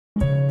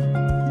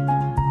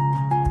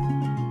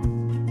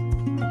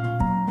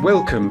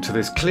Welcome to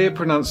this Clear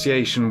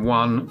Pronunciation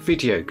 1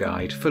 video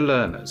guide for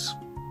learners.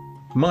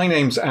 My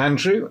name's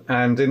Andrew,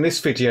 and in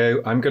this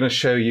video I'm going to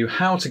show you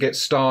how to get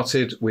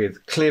started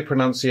with Clear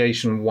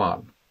Pronunciation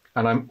 1,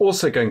 and I'm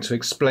also going to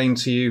explain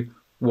to you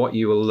what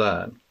you will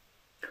learn.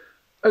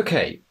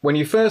 Okay, when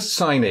you first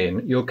sign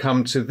in, you'll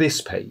come to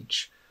this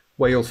page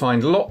where you'll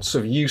find lots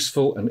of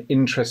useful and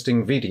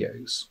interesting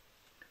videos.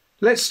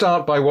 Let's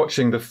start by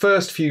watching the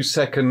first few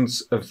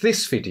seconds of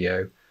this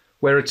video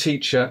where a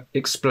teacher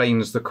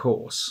explains the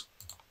course.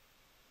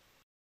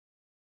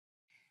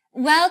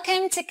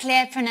 Welcome to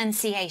Clear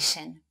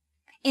Pronunciation.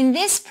 In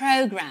this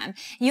program,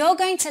 you're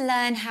going to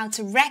learn how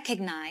to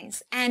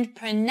recognize and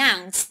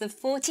pronounce the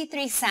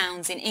 43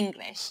 sounds in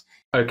English.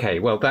 Okay,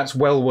 well that's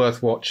well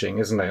worth watching,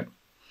 isn't it?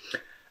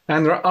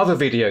 And there are other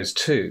videos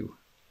too.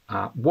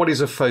 What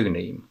is a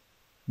phoneme?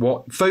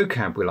 What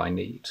vocab will I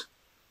need?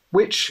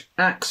 Which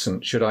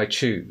accent should I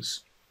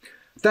choose?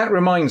 That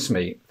reminds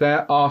me,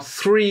 there are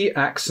 3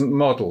 accent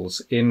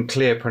models in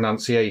Clear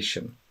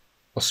Pronunciation: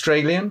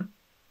 Australian,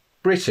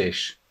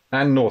 British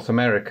and North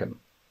American.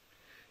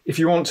 If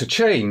you want to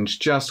change,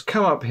 just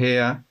come up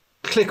here,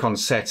 click on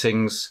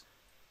Settings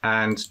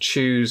and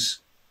choose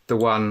the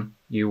one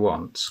you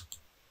want.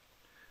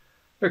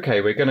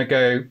 Okay, we're going to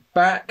go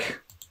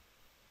back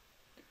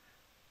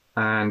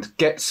and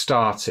get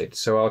started.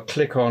 So I'll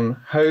click on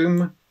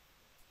Home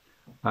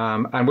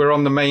and we're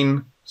on the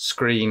main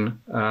screen,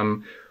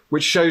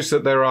 which shows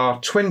that there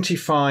are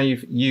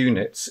 25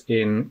 units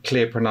in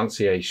Clear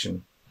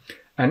Pronunciation,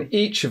 and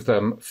each of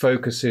them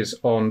focuses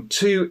on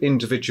 2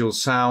 individual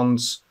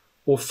sounds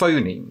or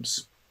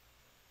phonemes.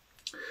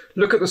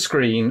 Look at the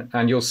screen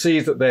and you'll see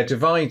that they're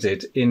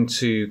divided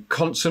into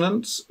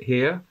consonants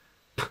here,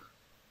 p,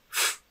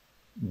 f,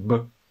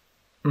 b,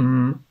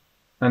 m,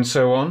 and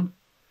so on.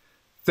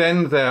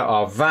 Then there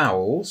are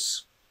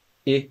vowels,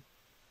 I,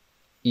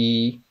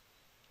 E,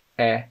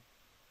 E,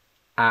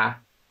 A,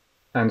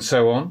 and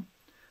so on.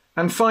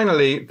 And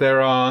finally,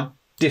 there are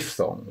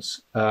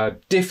diphthongs.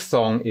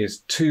 Diphthong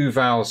is 2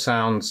 vowel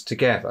sounds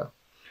together.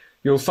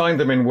 You'll find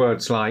them in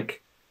words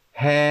like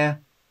hair,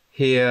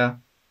 here,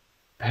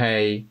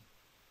 pay,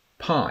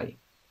 pie.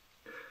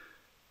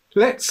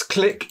 Let's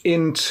click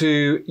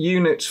into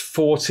Unit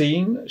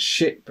 14,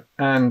 Ship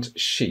and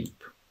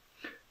Sheep.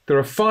 There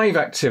are 5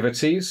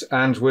 activities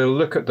and we'll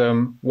look at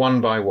them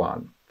one by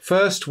one.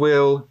 First,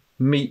 we'll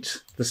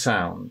meet the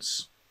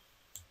sounds.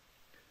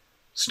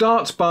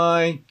 Start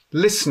by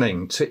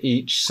listening to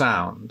each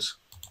sound.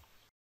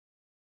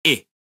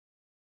 I,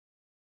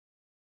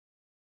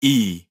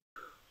 E.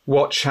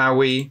 Watch how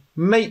we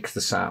make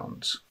the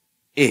sound.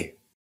 I,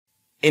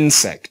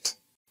 insect,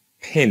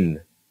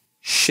 pin,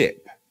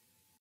 ship.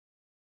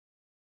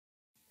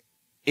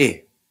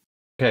 I.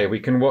 Okay, we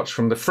can watch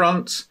from the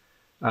front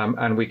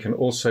and we can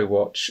also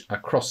watch a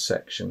cross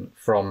section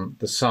from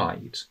the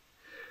side.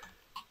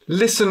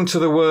 Listen to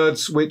the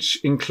words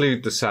which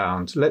include the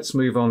sound. Let's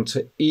move on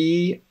to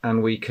E,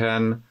 and we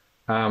can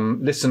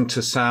listen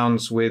to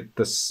sounds with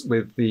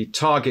the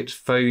target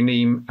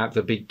phoneme at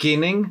the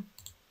beginning.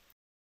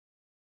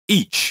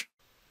 Each.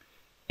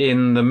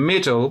 In the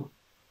middle.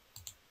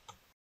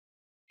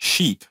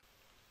 Sheep.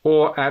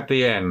 Or at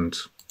the end.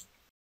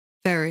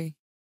 Very.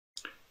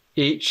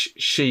 Each,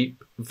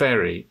 sheep,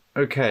 very.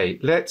 Okay,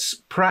 let's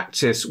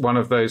practice one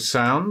of those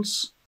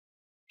sounds.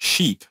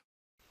 Sheep.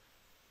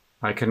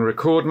 I can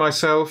record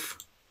myself.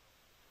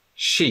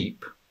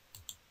 Sheep.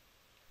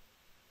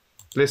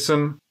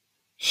 Listen.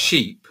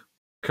 Sheep.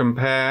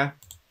 Compare.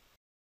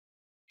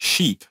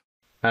 Sheep.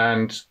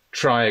 And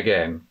try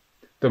again.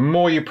 The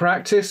more you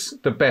practice,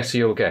 the better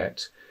you'll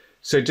get.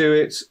 So do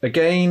it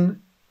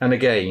again and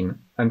again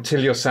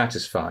until you're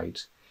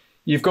satisfied.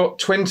 You've got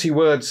 20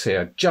 words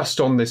here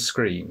just on this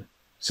screen,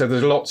 so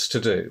there's lots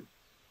to do.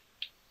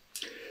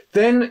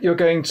 Then you're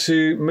going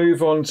to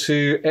move on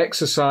to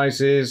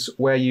exercises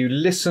where you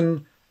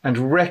listen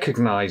and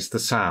recognize the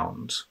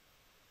sound.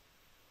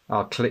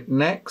 I'll click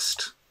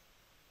Next.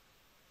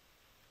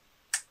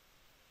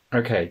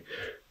 Okay,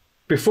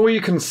 before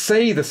you can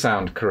say the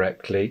sound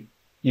correctly,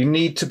 you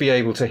need to be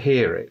able to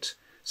hear it.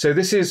 So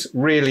this is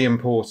really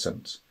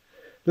important.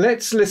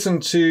 Let's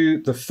listen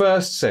to the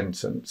first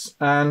sentence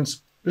and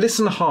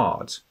listen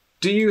hard.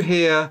 Do you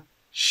hear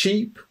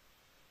sheep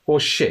or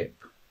ship?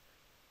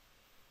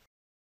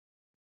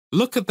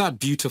 Look at that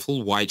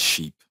beautiful white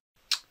sheep.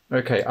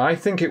 Okay, I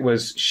think it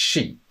was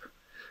sheep.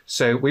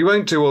 So we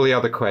won't do all the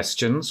other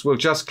questions. We'll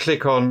just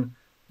click on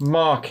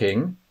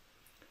marking.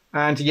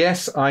 And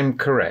yes, I'm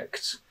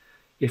correct.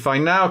 If I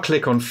now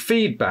click on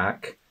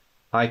feedback,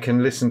 I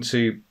can listen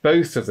to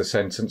both of the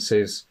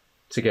sentences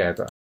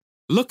together.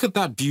 Look at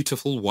that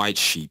beautiful white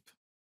sheep.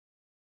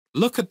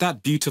 Look at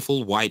that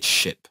beautiful white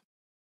ship.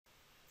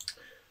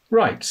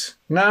 Right,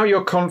 now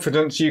you're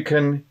confident you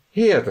can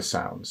hear the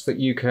sounds, that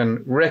you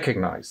can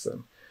recognize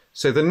them.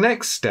 So the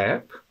next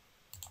step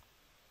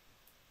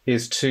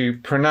is to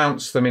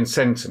pronounce them in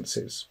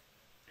sentences.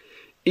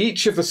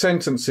 Each of the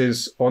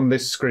sentences on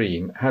this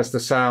screen has the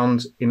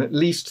sound in at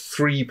least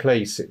 3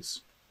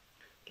 places.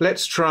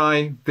 Let's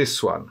try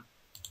this one.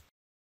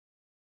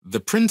 The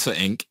printer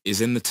ink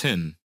is in the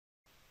tin.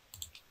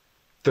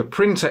 The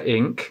printer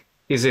ink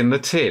is in the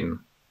tin.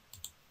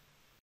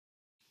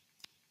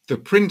 The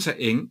printer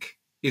ink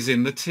is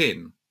in the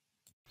tin.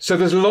 So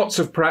there's lots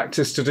of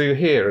practice to do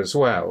here as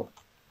well.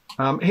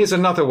 Here's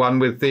another one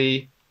with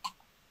the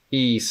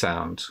E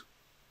sound.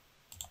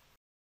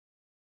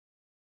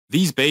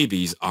 These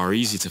babies are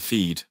easy to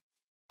feed.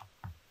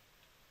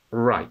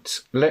 Right,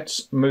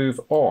 let's move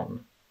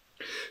on.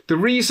 The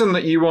reason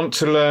that you want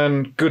to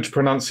learn good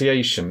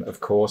pronunciation,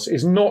 of course,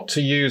 is not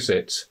to use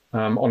it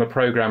on a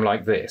program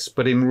like this,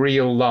 but in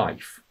real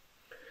life.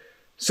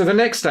 So the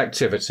next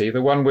activity,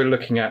 the one we're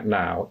looking at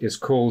now, is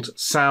called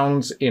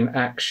Sounds in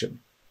Action.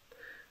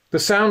 The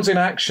Sounds in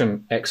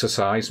Action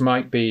exercise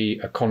might be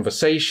a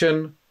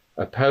conversation,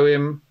 a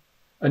poem,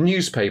 a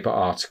newspaper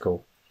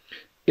article.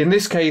 In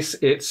this case,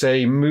 it's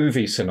a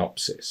movie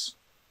synopsis.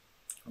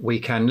 We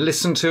can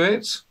listen to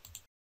it.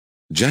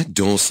 Jack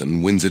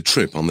Dawson wins a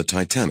trip on the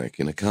Titanic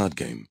in a card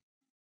game.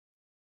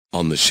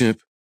 On the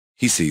ship,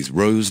 he sees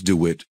Rose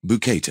DeWitt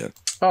Bukater.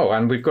 Oh,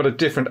 and we've got a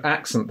different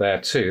accent there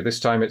too.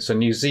 This time it's a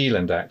New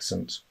Zealand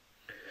accent.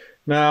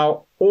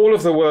 Now, all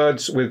of the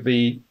words with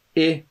the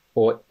I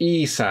or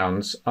E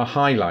sounds are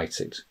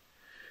highlighted.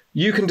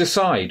 You can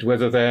decide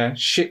whether they're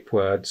ship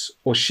words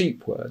or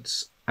sheep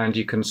words, and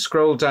you can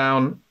scroll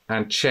down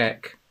and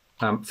check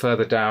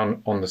further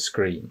down on the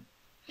screen.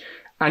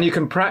 And you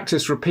can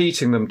practice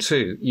repeating them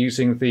too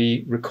using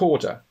the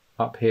recorder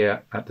up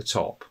here at the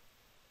top.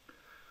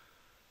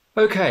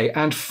 Okay,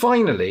 and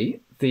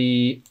finally,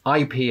 the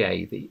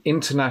IPA, the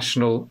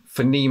International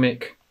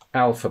Phonemic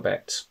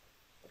Alphabet.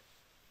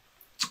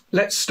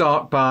 Let's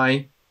start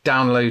by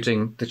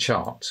downloading the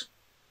chart.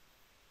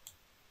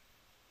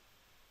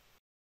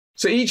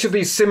 So each of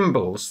these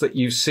symbols that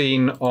you've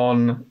seen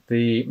on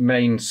the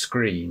main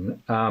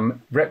screen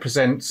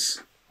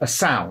represents a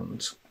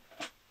sound.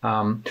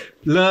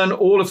 Learn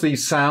all of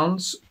these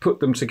sounds, put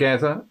them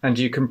together, and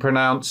you can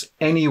pronounce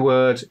any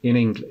word in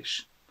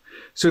English.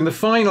 So in the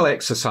final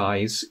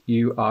exercise,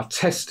 you are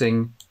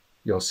testing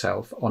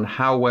yourself on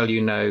how well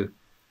you know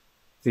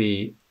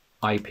the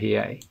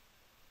IPA.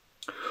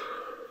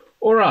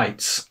 All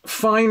right,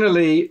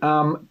 finally,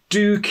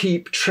 do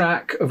keep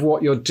track of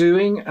what you're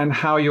doing and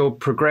how you're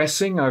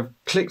progressing. I've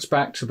clicked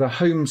back to the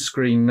home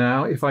screen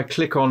now. If I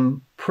click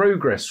on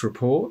Progress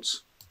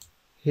Report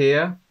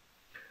here,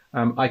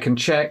 I can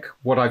check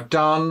what I've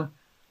done.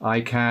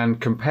 I can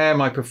compare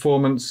my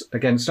performance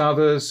against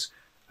others.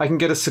 I can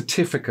get a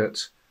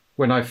certificate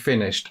when I've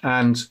finished,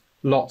 and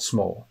lots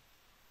more.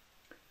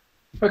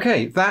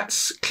 Okay,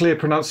 that's Clear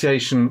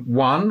Pronunciation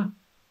 1.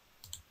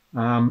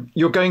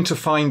 You're going to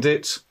find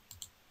it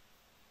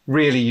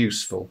really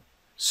useful.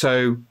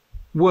 So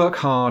work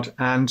hard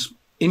and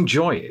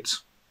enjoy it.